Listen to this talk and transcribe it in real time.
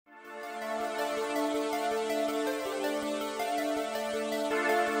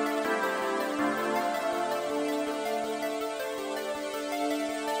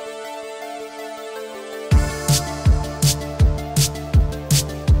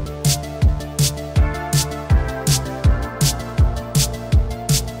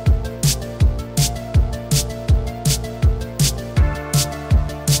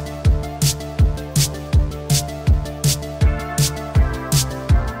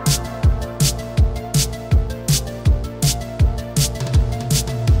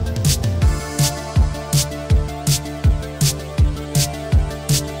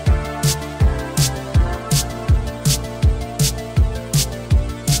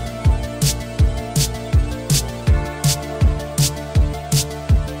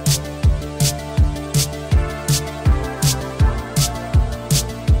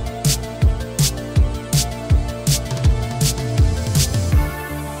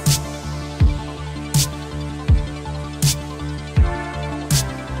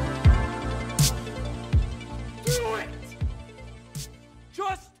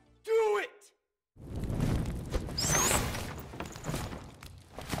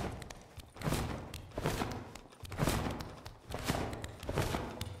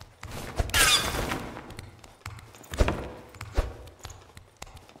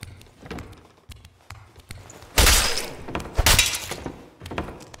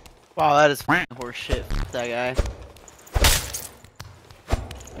Wow, that is horse shit. That guy.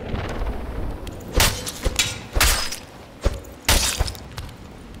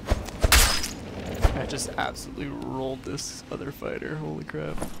 I just absolutely rolled this other fighter. Holy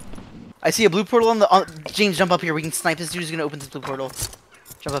crap. I see a blue portal on the. James, jump up here. We can snipe this dude who's gonna open this blue portal.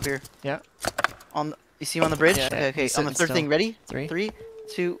 Jump up here. Yeah. On. You see him on the bridge? Yeah, Okay, okay. On the third still. thing. Ready? Three. 3,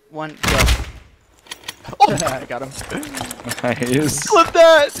 2, 1, go. Oh! I got him. Nice. Clip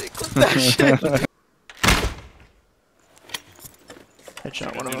that! Clip that shit!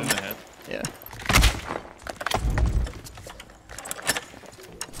 Headshot one of them. Head. Yeah.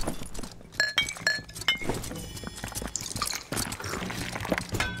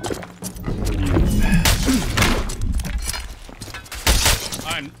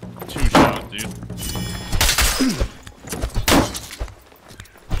 I'm 2 shot, dude.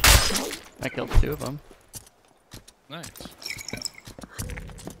 I killed 2 of them. Nice.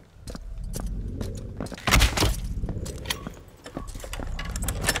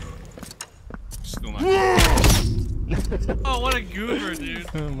 Still not. Oh, what a goober, dude.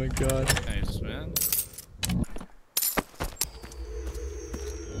 Oh my god. Nice, man.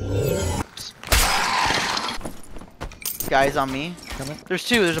 Guys on me. Coming. There's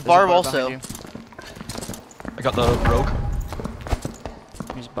 2. There's a barb also. behind I got the rogue.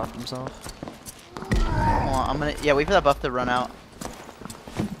 you. He's buffed himself. Hold on, I'm gonna. Yeah, wait for that buff to run out.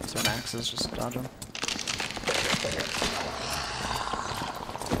 So an axe is just dodge him.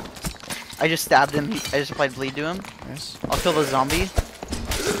 I just stabbed him. I just applied bleed to him. Nice. I'll kill the zombie.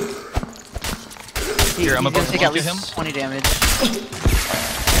 Here, I'm he's about gonna to take at get least him. 20 damage.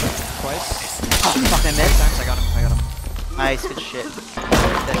 Twice. Oh, fuck, I missed. Thanks, I got him. I got him. Nice, good shit.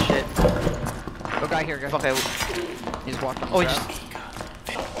 That shit. Go guy here, guy. Fuck, He's walked on the Oh, he trap. just.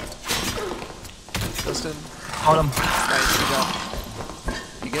 Listed. Caught him. Nice, good job.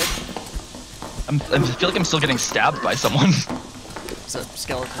 You good? I feel like I'm still getting stabbed by someone. It's a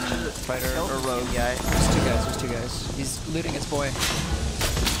skeleton fighter or rogue. Yeah. There's 2 guys. He's looting his boy.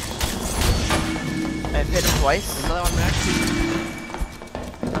 I've hit him twice. Another one, Max.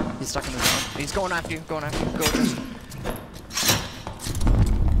 He's stuck in the zone. He's going after you. Going after you. Go, Justin.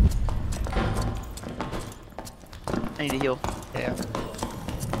 I need to heal. Yeah.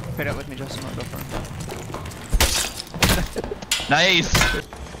 Pick up with me, Justin. I'll go for him. Nice.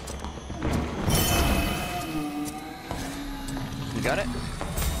 You got it?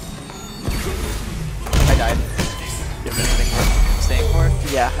 I died. You have anything worth staying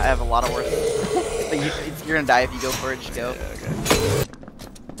for? Yeah, I have a lot of worth. But you're gonna die if you go for it. Just go. Yeah,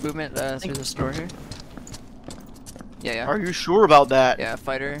 okay. Movement through the store here. Yeah, yeah. Are you sure about that? Yeah,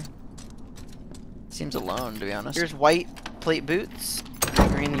 fighter. Seems alone, to be honest. Here's white plate boots.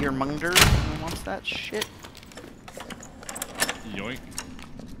 Green ear munger. Who wants that shit? Yoink.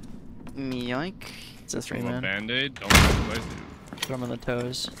 Yoink. It's a 3 Little man. band-aid. Don't mind what I do. Throw him on the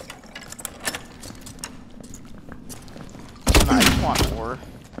toes. No, I just want more.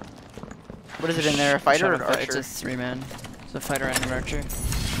 What is it in there? A fighter or an archer? It's a 3 man. It's a fighter and an archer.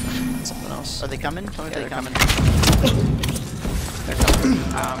 Something else. Are they coming? Tell me if Yeah, they're they're coming. They're coming.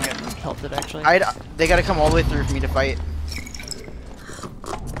 I'm getting pelted actually. They gotta come all the way through for me to fight.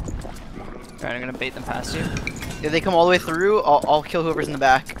 Alright, I'm gonna bait them past you. If they come all the way through, I'll kill whoever's in the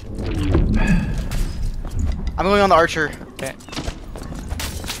back. I'm going on the archer. Okay.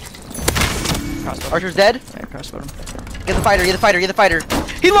 Crossbow. Archer's dead. Yeah, crossbow him. Get the fighter, get the fighter, get the fighter.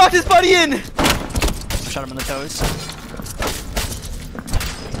 He locked his buddy in! Shot him in the toes.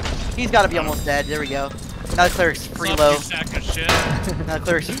 He's gotta be almost dead. There we go. Now the cleric's free What's up, low. you sack of shit? Now the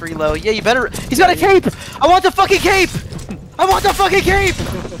cleric's free low. Yeah, you better. He's got a cape! I want the fucking cape! I want the fucking cape!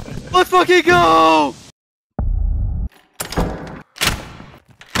 Let's fucking go!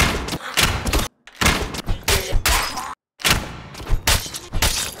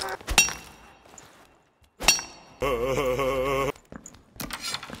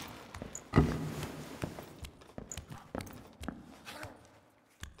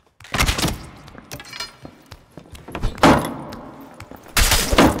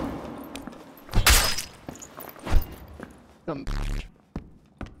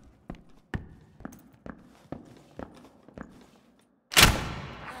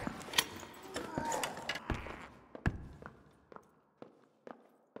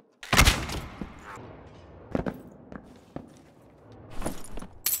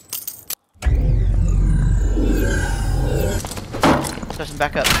 Justin,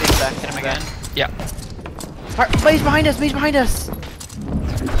 back up. Face back. Hit him again. Yeah. He's behind us! He's behind us!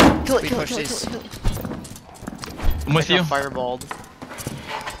 Kill it, We kill it, push kill it, these. kill it, kill it. I'm with I you. got fireballed.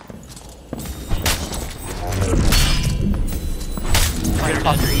 You're gonna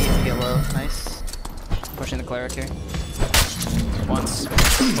toss your E if you get low. Nice. Pushing the cleric here. Once,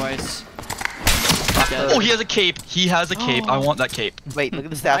 twice. Oh, he has a cape. He has a cape. I want that cape. Wait, look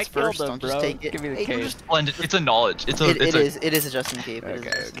at the I stats killed first. him, Don't bro. just take it. Give me the Hey, cape. just- Blend. It's a knowledge. It's a. It it's a. is. It is a Justin cape. It is a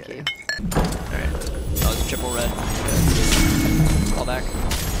Okay, Justin okay. cape. Alright. That was triple red. Call back.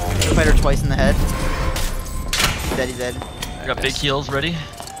 Fighter twice in the head. He's dead. He's dead. I got big heals ready.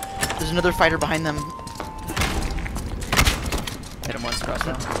 There's another fighter behind them. Hit him once,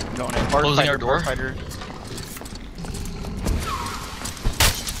 crossbow. I'm going in. Bar Closing fighter, our door. bar fighter.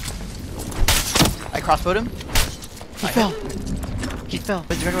 I crossbowed him. He fell. He fell.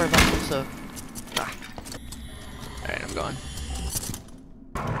 But you're right back. So. Alright, I'm going.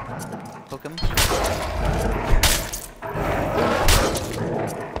 Poke him.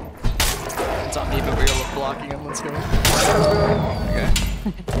 It's on me, but we're blocking him. Let's go. Okay.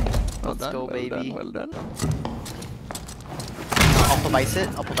 Well Let's done. go, well baby. Done, well done. I'll device it.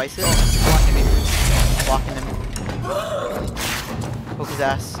 I'll device it. Blocking me. Blocking him. Poke his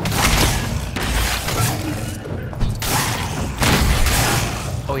ass.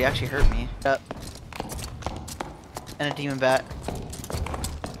 Oh, he actually hurt me. Yep. And a demon bat.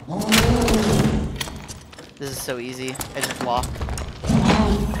 This is so easy. I just block.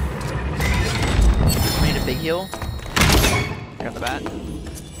 I need a big heal. Got the bat.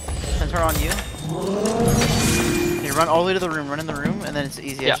 Centaur on you. You run all the way to the room. Run in the room, and then it's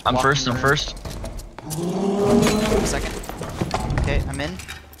easy. I Yeah, just I'm walk first. in I'm the room. first. Second. Okay, I'm in.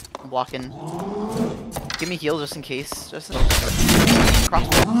 I'm blocking. Give me heal just in case. Just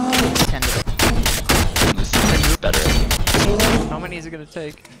crossbow. 10 to This is better. How many is it gonna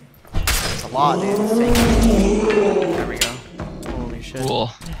take? It's a lot, dude. It's taking. There we go. Holy shit. Cool.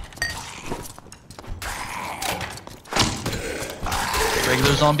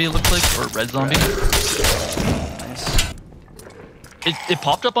 Regular zombie, it looks like, or red zombie. Nice. It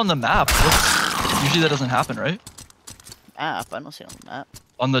popped up on the map. Usually that doesn't happen, right? Map. I don't see it on the map.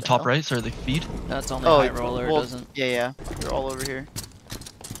 On the top hell? right, sorry, the feed. That's only Oh, high roller. well, It doesn't. Yeah, yeah. They're all over here.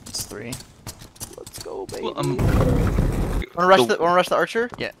 It's 3. Let's go, baby. Well, Wanna rush the archer?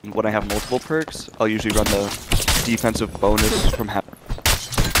 When I have multiple perks, I'll usually run the defensive bonus from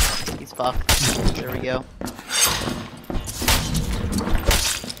He's fucked. There we go.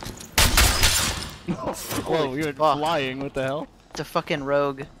 Whoa, we were fuck. flying. What the hell? It's a fucking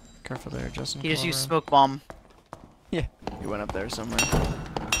rogue. Careful there, Justin. He just used smoke bomb. He went up there somewhere.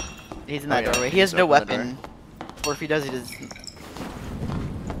 He's in Oh, that yeah, doorway. He he's has no opened the weapon. Or if he does, he doesn't.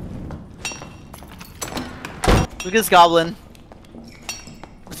 Look at this goblin.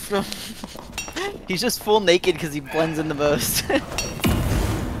 He's just full naked because he blends in the most.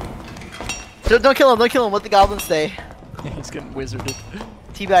 Don't kill him, don't kill him. Let the goblin stay. He's getting wizarded.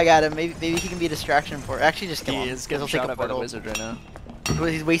 Teabag at him. Maybe he can be a distraction for. Actually, just kill him. He is 'cause getting he'll take shot a at by the portal. wizard right now.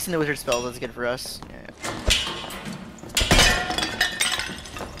 He's wasting the wizard spells. That's good for us. Yeah.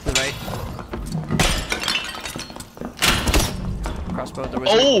 To the right. Crossbow the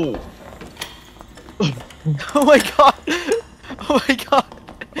wizard. Oh! Oh my god! Oh my god!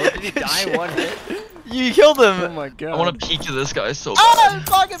 Oh, did he die in one hit? You killed him! Oh my god. I want to peek to this guy so bad. Ah! It's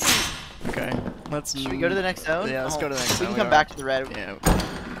blocking me! Okay, let's. Should we go to the next zone? Yeah, let's go to the next We zone. can come back to the red. Yeah.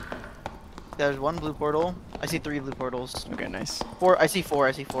 There's one blue portal. I see 3 blue portals. Okay, nice. 4. I see 4.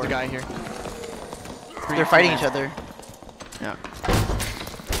 I see 4. The guy here. They're fighting each other. Yeah.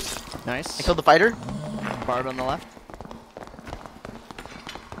 Nice. I killed the fighter. Bard on the left.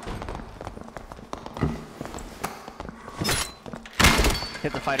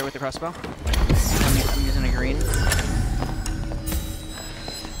 Hit the fighter with the crossbow. I'm using a green.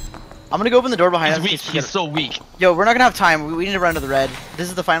 I'm gonna go open the door behind He's us. weak. in case we He's get- so weak. Yo, we're not gonna have time. We need to run to the red. This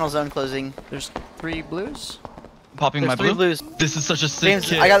is the final zone closing. There's 3 blues. Popping There's my 3 blue. blues. This is such a sick James,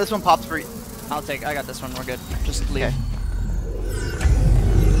 kit. I got this one popped for you. I got this one. We're good. Just leave. Okay.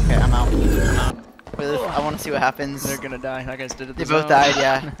 Okay, I'm out. Wait, I want to see what happens. They're gonna die. That guy's dead at the They both zone. died,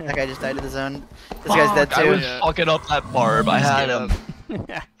 yeah. That guy just died in the zone. This guy's dead I too. was fucking up that barb. I had him.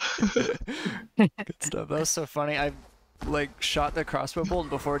 Good stuff. That was so funny. I like shot the crossbow bolt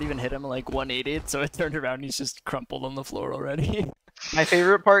before it even hit him, like 180'd, so it turned around and he's just crumpled on the floor already. My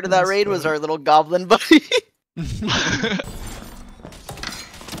favorite part of that raid was our little goblin buddy. Give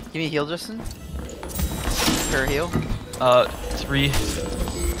me a heal, Justin. For a heal. 3, 2,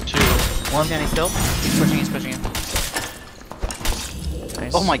 1. Standing still. He's pushing him.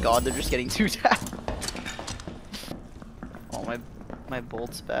 Nice. Oh my god, they're just getting 2 tapped. Oh, my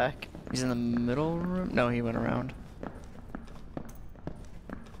bolt's back. He's in the middle room? No, he went around.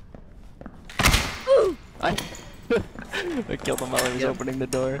 I killed him while he was Yep. opening the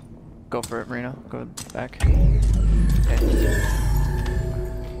door. Go for it, Marino. Go back. Okay.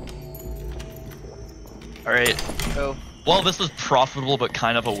 Alright. Go. Well, this was profitable, but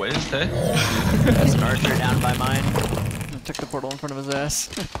kind of a waste, hey? That's an archer down by mine. I took the portal in front of his ass.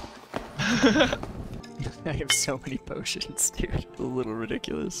 I have so many potions, dude. A little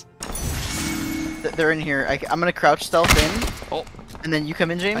ridiculous. They're in here. I'm gonna crouch stealth in. Oh. And then you come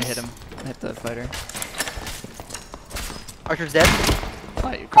in, James. I hit him. I hit the fighter. Archer's dead.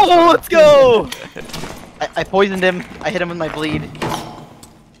 Oh, let's go! I poisoned him. I hit him with my bleed.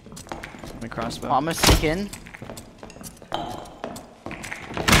 My crossbow. Oh, I'm gonna sneak in.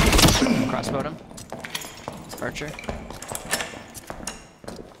 Crossbowed him. Archer.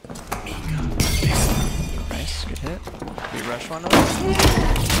 Nice, good hit. We rush one of them.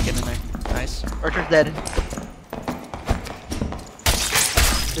 Get in there. Nice. Archer's dead.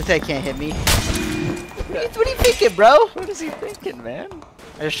 This guy can't hit me. What are you thinking, bro? What is he thinking, man?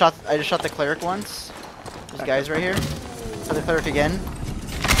 I just shot the cleric once. There's guys right here. Shot the cleric again.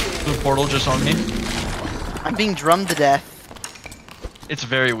 The portal just on me. I'm being drummed to death. It's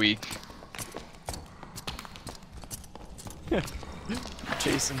very weak.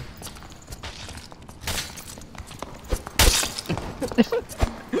 Jason.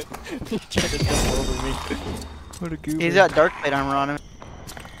 He tried to jump over me. What a goober. He's got dark plate armor on him.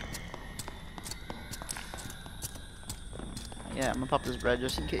 Yeah, I'm gonna pop this bread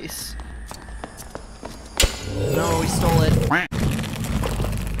just in case. No, he stole it.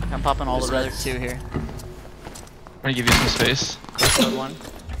 I'm popping all There's the another reds. 2 here. I'm gonna give you some space. Crossbowed one.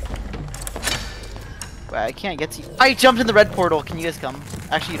 Wait, I can't get to you. I jumped in the red portal. Can you guys come?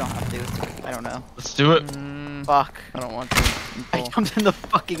 Actually, you don't have to. I don't know. Let's do it. Fuck. I don't want to. I'm I full. jumped in the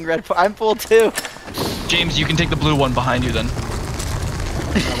fucking red portal. I'm full too. James, you can take the blue one behind you then.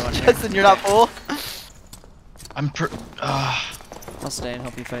 Another one here. Justin, you're not full? I'll stay and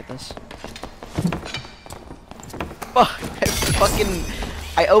help you fight this. Fuck.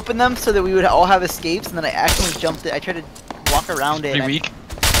 I opened them so that we would all have escapes, and then I accidentally jumped it. I tried to walk around it. Pretty weak.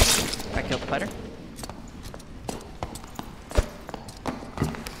 I killed the fighter.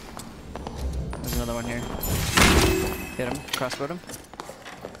 There's another one here. Hit him. Crossbowed him.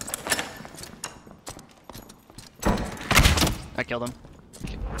 I killed him.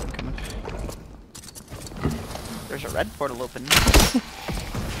 I'm coming. There's a red portal open.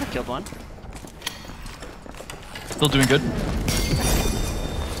 I killed one. Still doing good.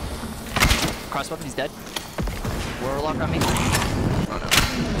 Crossbowed him. He's dead. Warlock on me. Oh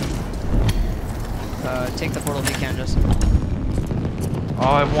no. Take the portal if you can, Justin. Oh,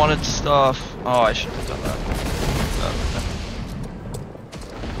 I wanted stuff. Oh, I should have done that.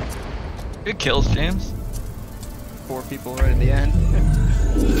 Good kills, James. 4 people right at the end.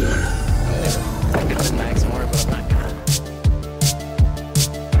 I could have been max more, but I'm not